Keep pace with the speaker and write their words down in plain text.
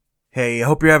Hey, I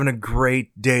hope you're having a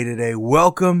great day today.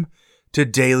 Welcome to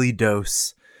Daily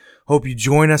Dose. Hope you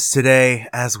join us today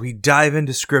as we dive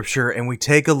into Scripture and we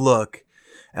take a look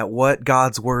at what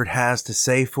God's Word has to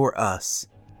say for us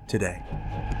today.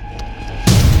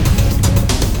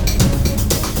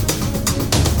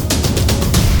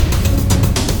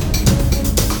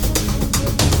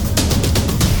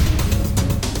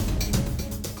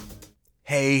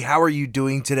 Hey, how are you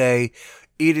doing today?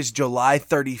 It is July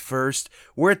 31st.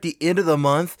 We're at the end of the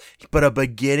month, but a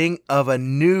beginning of a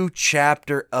new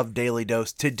chapter of Daily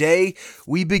Dose. Today,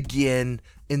 we begin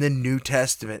in the New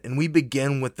Testament, and we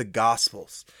begin with the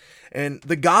Gospels. And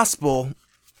the Gospel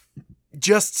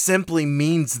just simply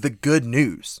means the good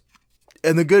news.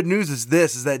 And the good news is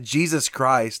this, is that Jesus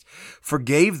Christ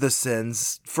forgave the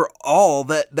sins for all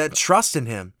that trust in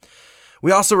him.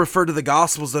 We also refer to the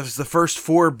Gospels as the first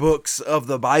four books of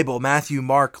the Bible, Matthew,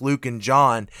 Mark, Luke, and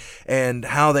John, and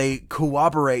how they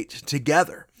cooperate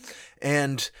together.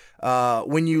 And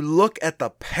when you look at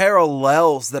the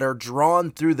parallels that are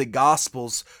drawn through the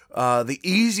Gospels, the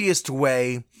easiest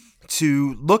way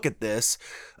to look at this,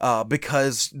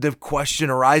 because the question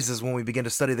arises when we begin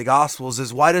to study the Gospels,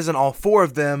 is why doesn't all four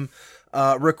of them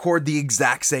record the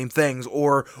exact same things?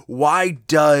 Or why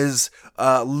does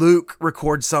Luke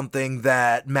record something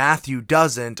that Matthew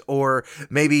doesn't? Or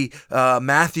maybe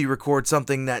Matthew records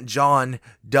something that John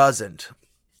doesn't?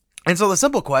 And so the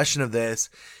simple question of this,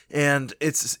 and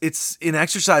it's an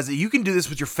exercise that you can do this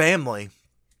with your family,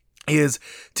 is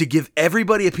to give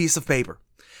everybody a piece of paper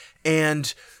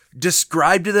and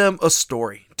describe to them a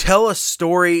story. Tell a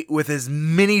story with as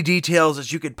many details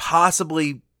as you could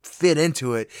possibly fit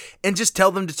into it, and just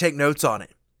tell them to take notes on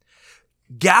it.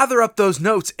 Gather up those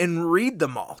notes and read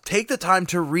them all. Take the time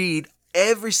to read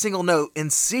every single note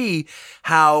and see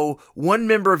how one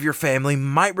member of your family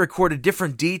might record a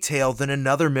different detail than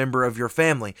another member of your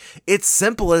family. It's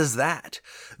simple as that.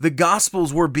 The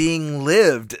Gospels were being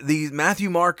lived. Matthew,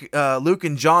 Mark, Luke,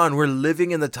 and John were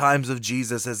living in the times of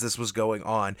Jesus as this was going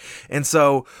on. And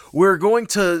so we're going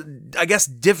to,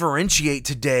 differentiate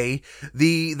today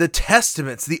the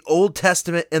Testaments, the Old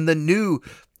Testament and the New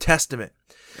Testament.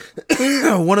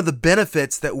 One of the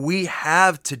benefits that we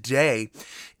have today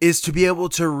is to be able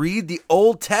to read the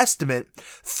Old Testament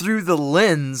through the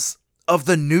lens of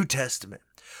the New Testament.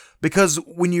 Because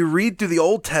when you read through the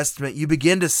Old Testament, you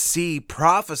begin to see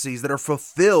prophecies that are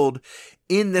fulfilled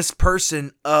in this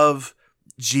person of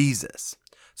Jesus.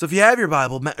 So if you have your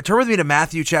Bible, turn with me to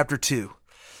Matthew chapter 2.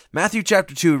 Matthew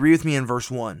chapter 2, read with me in verse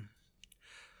 1.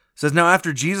 It says, "Now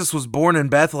after Jesus was born in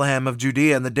Bethlehem of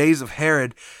Judea in the days of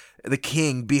Herod the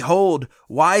king, behold,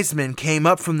 wise men came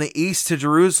up from the east to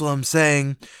Jerusalem,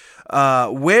 saying,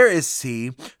 Where is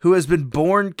he who has been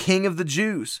born King of the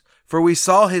Jews? For we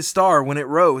saw his star when it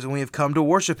rose, and we have come to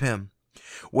worship him.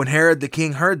 When Herod the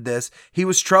king heard this, he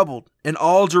was troubled, and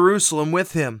all Jerusalem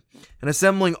with him. And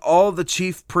assembling all the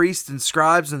chief priests and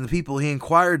scribes and the people, he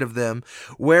inquired of them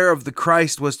where of the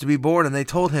Christ was to be born. And they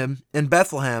told him, In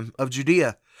Bethlehem of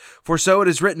Judea. For so it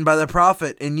is written by the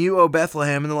prophet, And you, O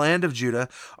Bethlehem, in the land of Judah,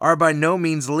 are by no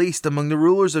means least among the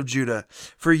rulers of Judah.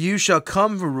 For you shall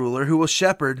come a ruler who will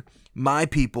shepherd my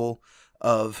people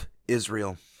of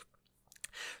Israel."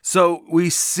 So we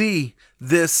see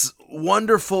this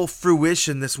wonderful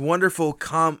fruition, this wonderful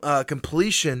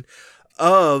completion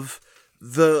of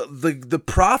the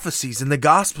prophecies and the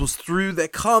Gospels that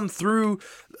come through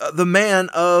the man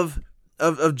of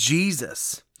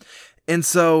Jesus. And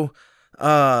so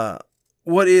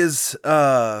what is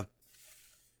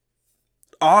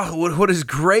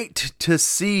great to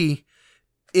see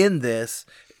in this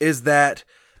is that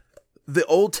the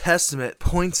Old Testament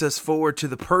points us forward to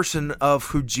the person of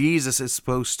who Jesus is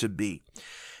supposed to be.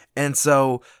 And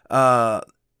so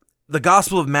the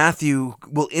Gospel of Matthew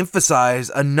will emphasize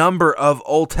a number of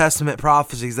Old Testament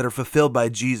prophecies that are fulfilled by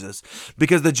Jesus,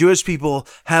 because the Jewish people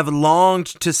have longed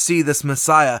to see this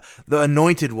Messiah, the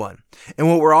Anointed One. And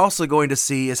what we're also going to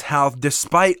see is how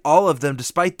despite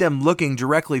them looking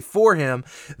directly for him,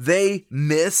 they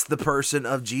miss the person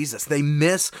of Jesus. They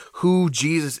miss who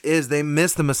Jesus is. They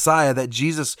miss the Messiah that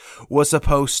Jesus was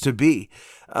supposed to be.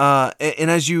 And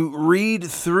as you read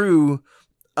through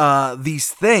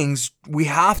these things, we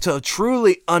have to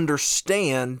truly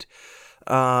understand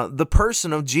the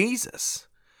person of Jesus.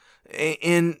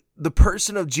 And the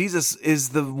person of Jesus is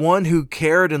the one who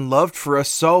cared and loved for us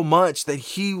so much that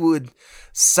he would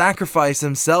sacrifice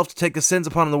himself to take the sins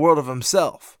upon the world of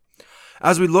himself.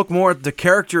 As we look more at the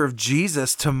character of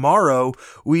Jesus tomorrow,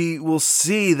 we will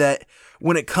see that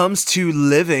when it comes to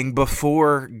living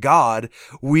before God,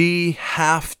 we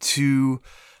have to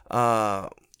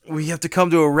we have to come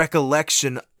to a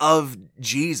recollection of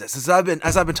Jesus. As I've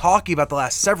been talking about the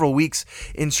last several weeks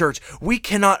in church, we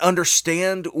cannot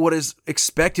understand what is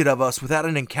expected of us without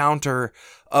an encounter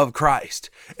of Christ.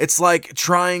 It's like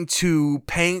trying to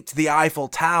paint the Eiffel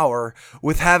Tower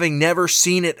with having never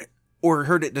seen it or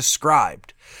heard it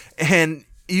described. And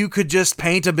you could just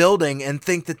paint a building and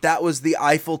think that that was the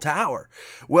Eiffel Tower.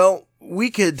 Well,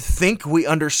 we could think we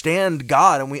understand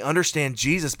God and we understand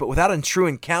Jesus, but without a true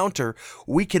encounter,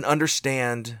 we can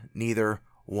understand neither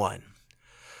one.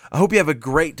 I hope you have a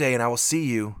great day, and I will see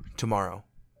you tomorrow.